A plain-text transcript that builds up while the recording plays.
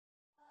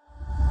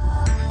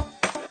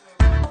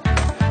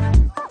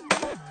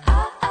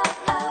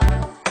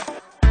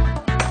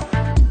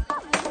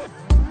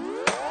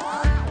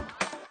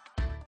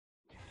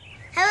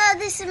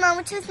Awesome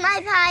Moments with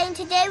MiPie, and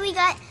today we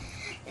got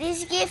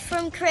this gift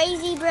from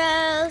Crazy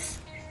Bros.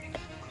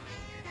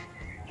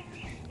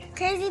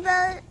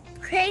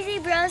 Crazy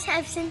Bros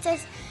have sent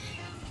us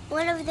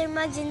one of their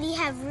mugs, and they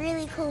have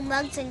really cool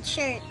mugs and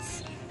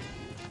shirts.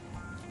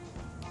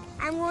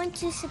 I'm going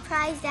to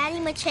surprise Daddy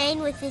McChain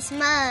with this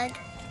mug.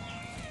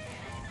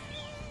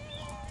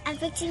 I'm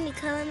fixing to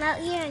come out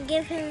here and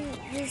give him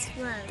this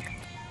mug.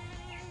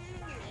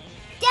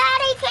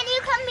 Daddy, can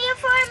you come here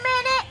for a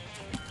minute?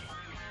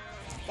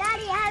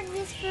 Daddy, I have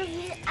this for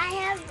you.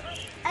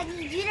 I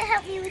need you to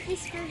help me with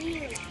this for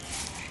you.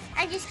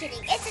 I'm just kidding.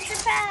 It's a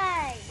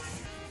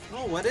surprise.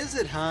 Oh, what is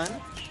it, hon?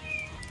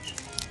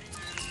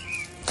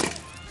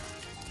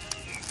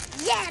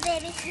 Yeah,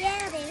 baby.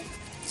 Yeah, baby.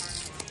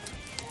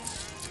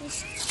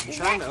 I'm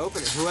trying to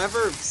open it.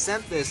 Whoever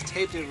sent this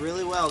taped it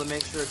really well to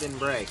make sure it didn't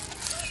break.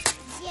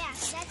 Yeah,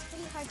 that's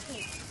pretty hard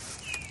tape.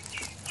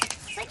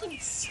 It's like in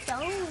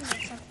stone or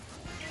something.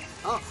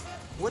 Oh,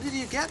 what did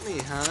you get me,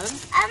 hon?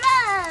 A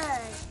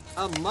mug.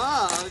 A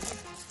mug?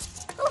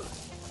 Ooh.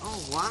 Oh,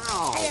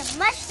 wow. And a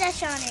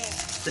mustache on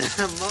it.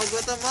 A mug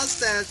with a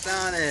mustache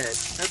on it.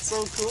 That's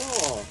so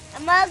cool. A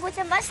mug with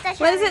a mustache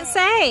What on it. does it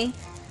say?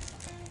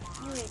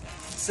 It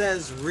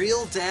says,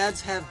 real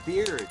dads have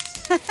beards.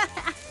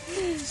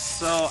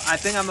 So I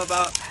think I'm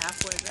about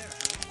halfway there.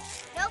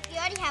 Nope, you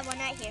already have one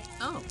right here.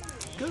 Oh,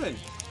 good.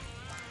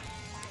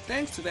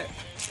 Thanks to that.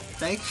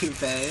 Thank you,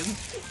 babe.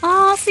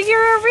 Oh, so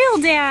you're a real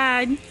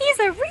dad. He's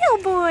a real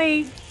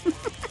boy. He's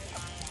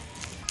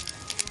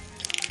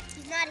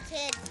not a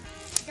kid.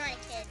 He's not a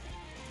kid.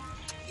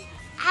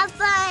 Have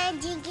fun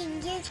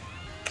drinking your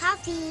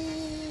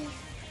coffee.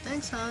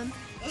 Thanks, hon.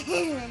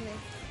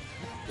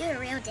 You're a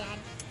real dad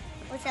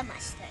with a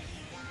mustache.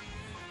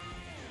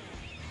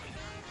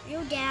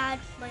 Real dad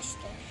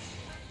mustache.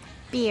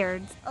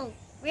 Beards. Oh,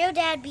 real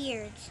dad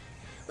beards.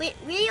 Wait,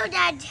 real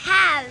dads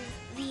have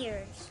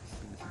beards.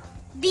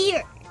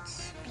 Beards.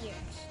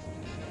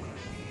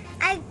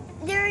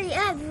 They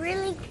have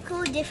really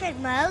cool different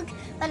mugs,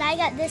 but I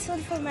got this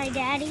one for my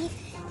daddy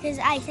because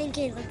I think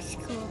it looks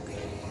cool.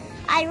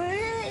 I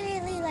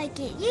really like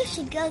it. You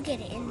should go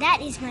get it, and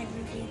that is my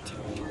review too.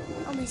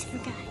 Almost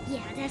forgot.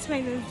 Yeah, that's my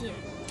review.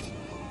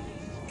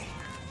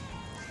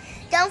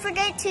 Don't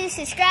forget to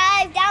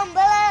subscribe down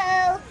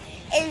below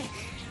and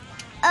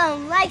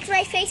like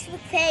my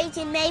Facebook page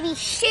and maybe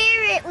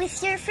share it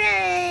with your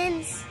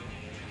friends.